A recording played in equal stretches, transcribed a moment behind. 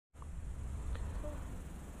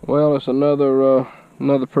Well, it's another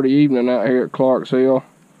pretty evening out here at Clarks Hill.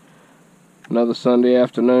 Another Sunday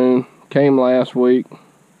afternoon. Came last week.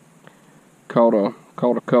 Caught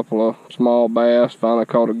a couple of small bass. Finally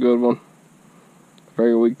caught a good one.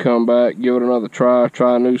 Figured we'd come back, give it another try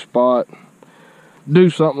a new spot, do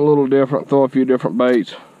something a little different, throw a few different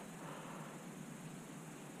baits.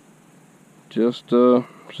 Just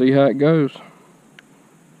see how it goes.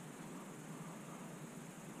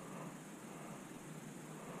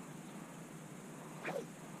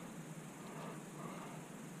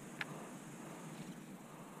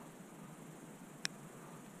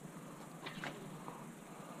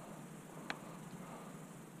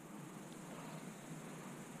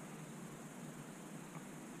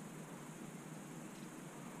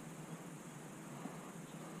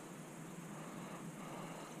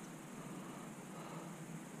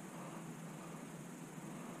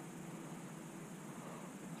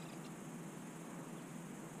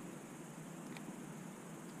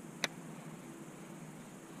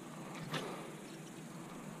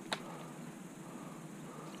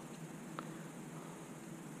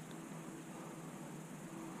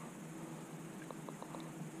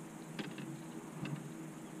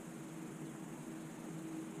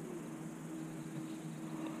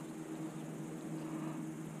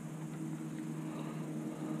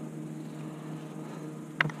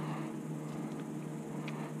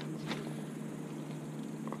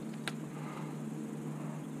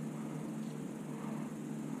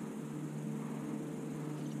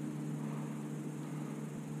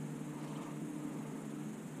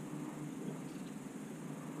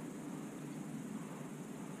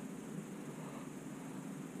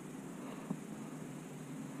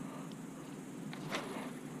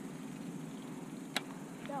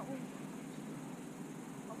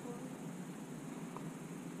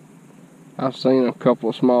 I've seen a couple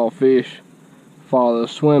of small fish follow the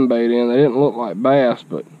swim bait in. They didn't look like bass,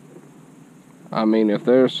 but I mean, if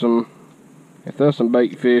there's some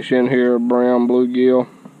bait fish in here, brown bluegill,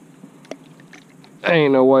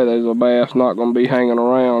 ain't no way there's a bass not gonna be hanging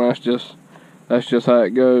around. That's just how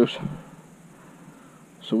it goes.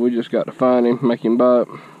 So we just got to find him, make him bite.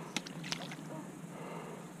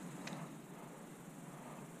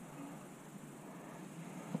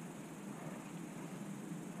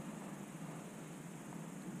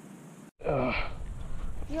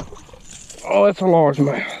 Oh, that's a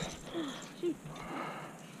largemouth.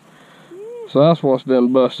 So that's what's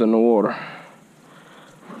been busting the water.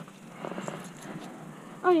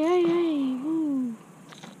 Oh yeah, yeah. Ooh.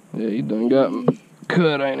 Yeah, he done got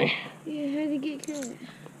cut, ain't he? Yeah, how'd he get cut?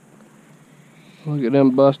 Look at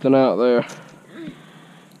them busting out there.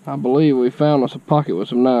 I believe we found us a pocket with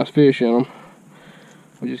some nice fish in them.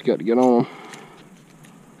 We just got to get on them.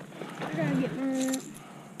 I gotta get mine out.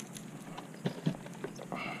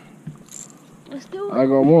 Let's do it. I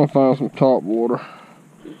want to find some top water.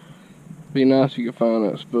 Be nice if you could find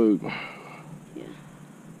that spook. Yeah.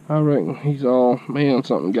 I reckon he's all, man,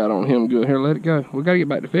 something got on him good. Here, let it go. We got to get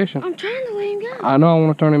back to fishing. I'm trying to let him go. I know, I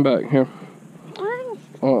want to turn him back. Here. What?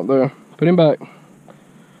 Oh, there. Put him back.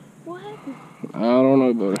 What happened? I don't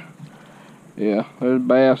know, buddy. Yeah, there's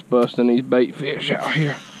bass busting these bait fish out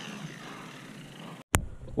here.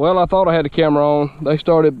 Well, I thought I had the camera on.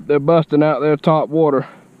 They're busting out there top water.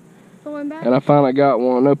 Going back? And I finally got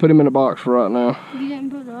one. No, put him in the box for right now. You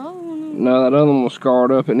didn't put the other one in? No, that other one was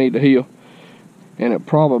scarred up. It needed to heal. And it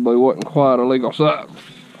probably wasn't quite a legal size.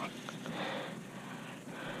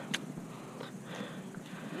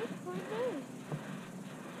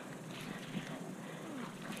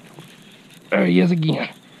 There he is again.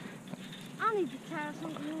 I need to try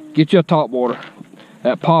something. Get your top water.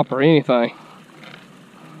 That pop or anything.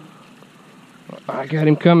 I got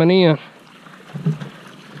him coming in.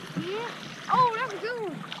 Oh, that's a good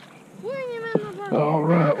one. Bring him in the boat. All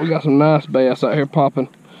right, we got some nice bass out here popping.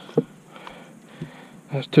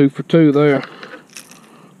 That's 2 for 2 there.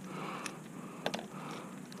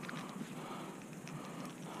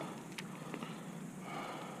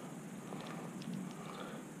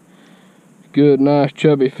 Good, nice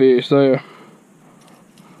chubby fish there.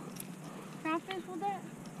 Can I fish with that?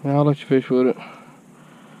 Yeah, I'll let you fish with it.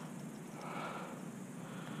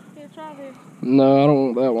 Here, try this. No, I don't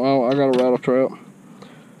want that one. I got a rattle trap.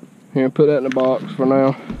 Here, put that in the box for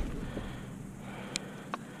now.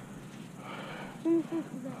 Let me fish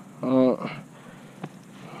with that.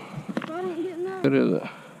 If I don't get enough. What is it?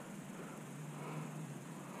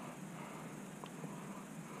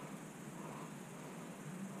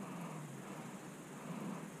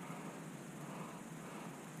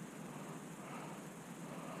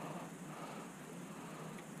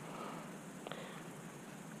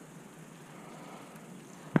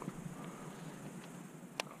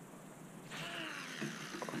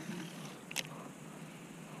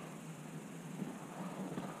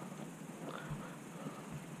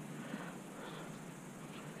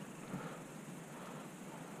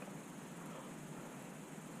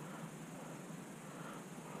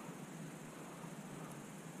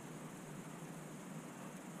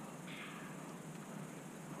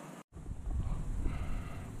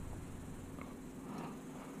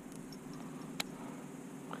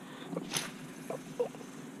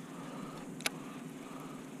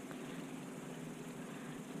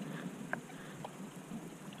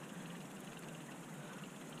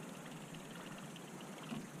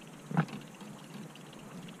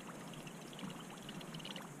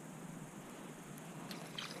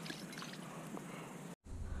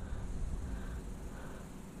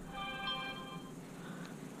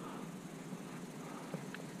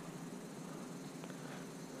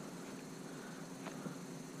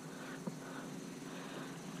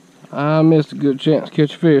 I missed a good chance to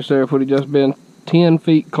catch a fish there if would have just been 10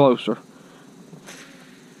 feet closer.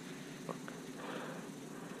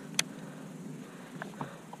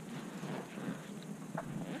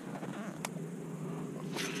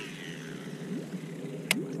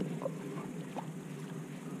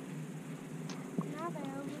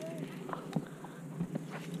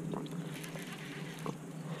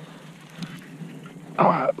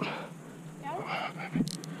 Alright.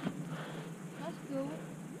 That's good.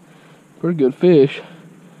 Pretty good fish.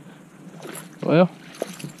 Well,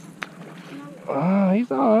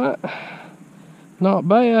 he's alright. Not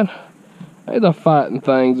bad. Hey, the fighting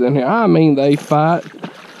things in here. I mean, they fight.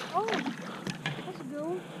 Oh, that's a good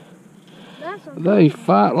one. That's a They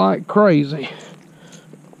fight like crazy.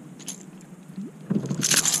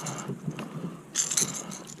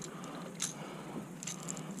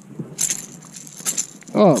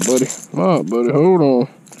 Oh, buddy. Oh, buddy. Hold on.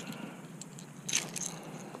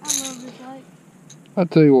 I love this lake. I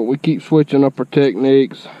tell you what, we keep switching up our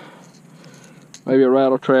techniques. Maybe a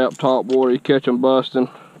rattle trap, top water, you catch them busting.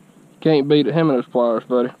 Can't beat it. Him and those pliers,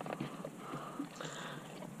 buddy.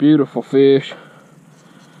 Beautiful fish.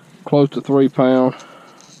 Close to 3 pound.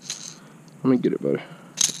 Let me get it, buddy.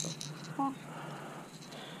 Huh.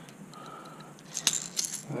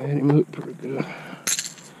 I had him hooked pretty good.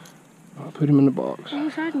 I'll put him in the box. I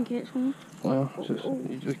wish I can catch one. Well,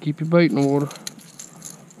 you just keep your bait in the water.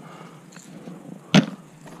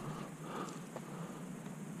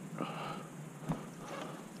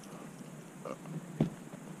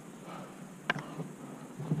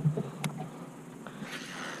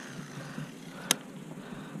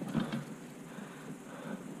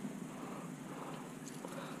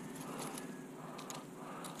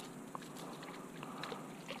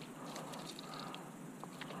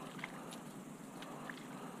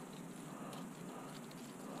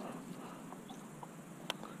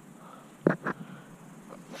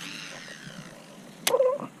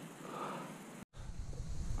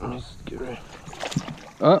 Let's get ready.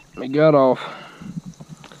 Oh, he got off.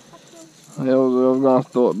 I was gonna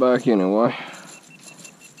throw it back anyway.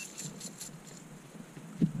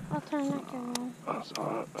 I'll turn that camera on. That's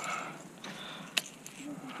alright.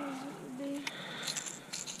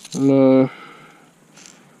 No.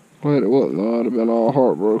 Glad it wasn't though. I'd have been all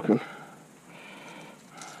heartbroken.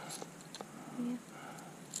 Yeah.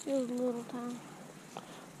 It was a little time.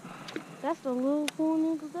 That's the littlest one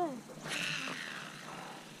in today.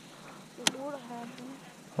 It would have had them.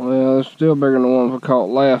 Well, they're still bigger than the ones we caught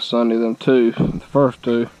last Sunday, them two. The first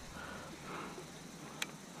two.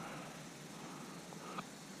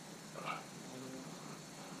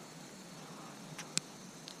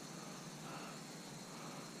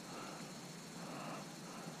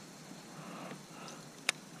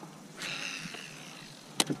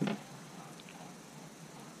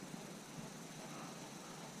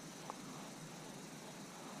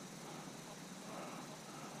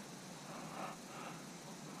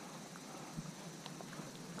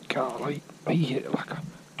 Golly, he hit it like a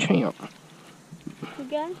champ. You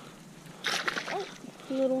got it? Oh,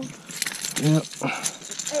 little one. Yep.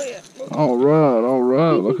 Oh, yeah. All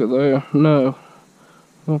right. Look at there. No.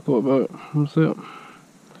 I thought about it. What's it?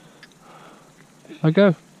 Let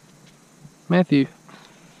go. Matthew.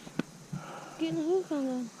 Getting a hook on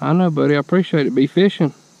them. I know, buddy. I appreciate it. Be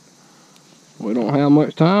fishing. We don't have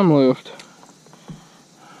much time left.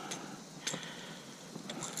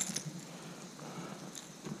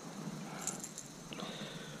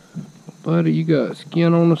 Buddy, you got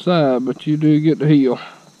skin on the side, but you do get the heel.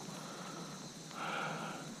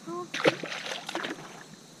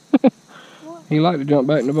 He liked to jump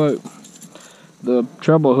back in the boat. The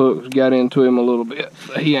treble hooks got into him a little bit,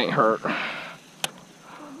 but he ain't hurt.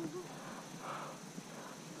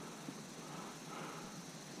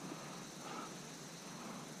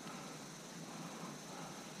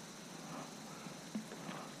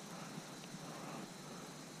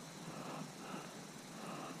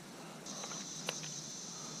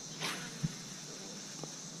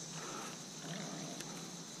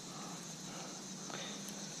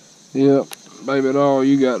 Yep, baby doll,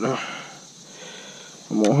 you got to.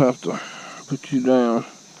 I'm gonna have to put you down.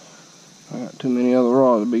 I got too many other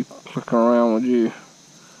rods to be clicking around with you.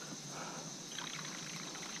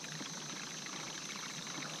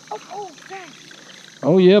 Oh, dang.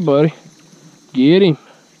 Oh yeah, buddy. Get him.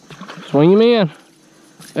 Swing him in.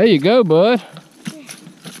 There you go, bud.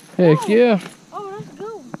 Heck yeah. Oh, that's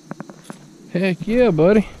good. Heck yeah,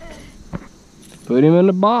 buddy. Put him in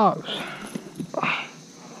the box.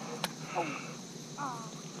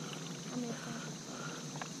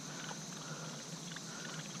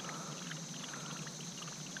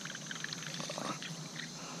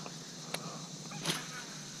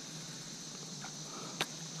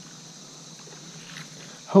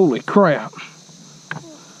 Holy crap.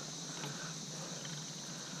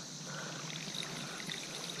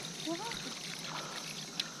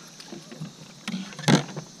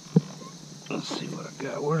 Let's see what I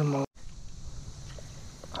got. Where am I?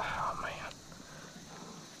 Oh, man.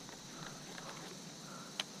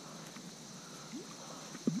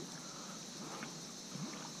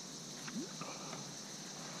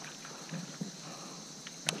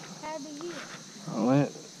 How'd it hit? Well,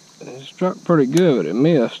 it struck pretty good, but it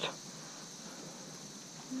missed.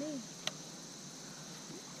 Me.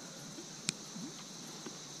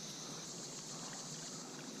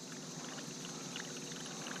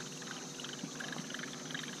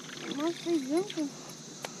 It must be jumping.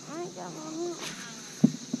 I ain't got my hook.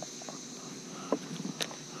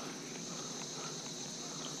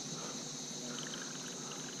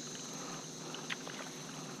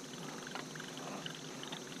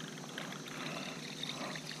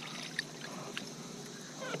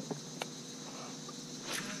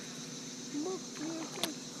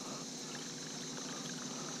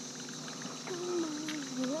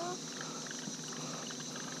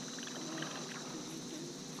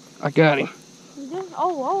 I got him.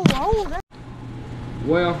 Oh.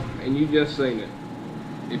 Well, and you just seen it.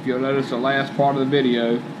 If you'll notice the last part of the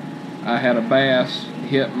video, I had a bass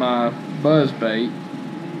hit my buzz bait,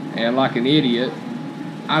 and like an idiot,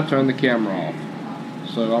 I turned the camera off.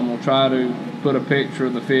 So I'm gonna try to put a picture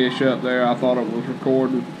of the fish up there. I thought it was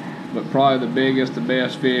recording, but probably the biggest, the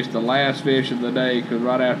best fish, the last fish of the day, because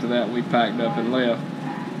right after that we packed up and left.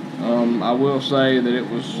 I will say that it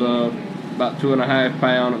was about 2.5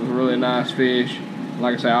 pounds. It was a really nice fish.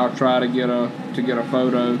 Like I say, I'll try to get a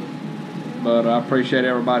photo, but I appreciate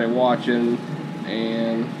everybody watching,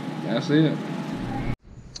 and that's it.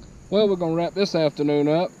 Well, we're gonna wrap this afternoon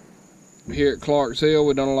up here at Clarks Hill.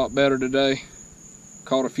 We've done a lot better today.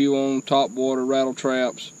 Caught a few on top water rattle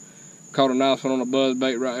traps. Caught a nice one on a buzz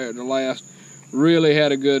bait right here at the last. Really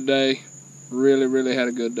had a good day. Really had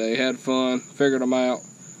a good day. Had fun. Figured them out.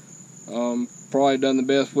 Probably done the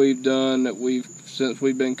best we've done since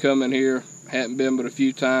we've been coming here. Hadn't been but a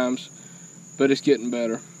few times, but it's getting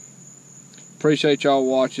better. Appreciate y'all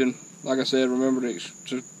watching. Like I said, remember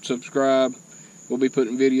to subscribe. We'll be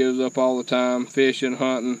putting videos up all the time, fishing,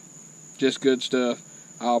 hunting, just good stuff.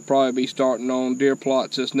 I'll probably be starting on deer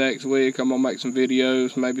plots this next week. I'm gonna make some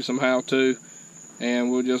videos, maybe some how-to, and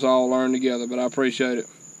we'll just all learn together, but I appreciate it.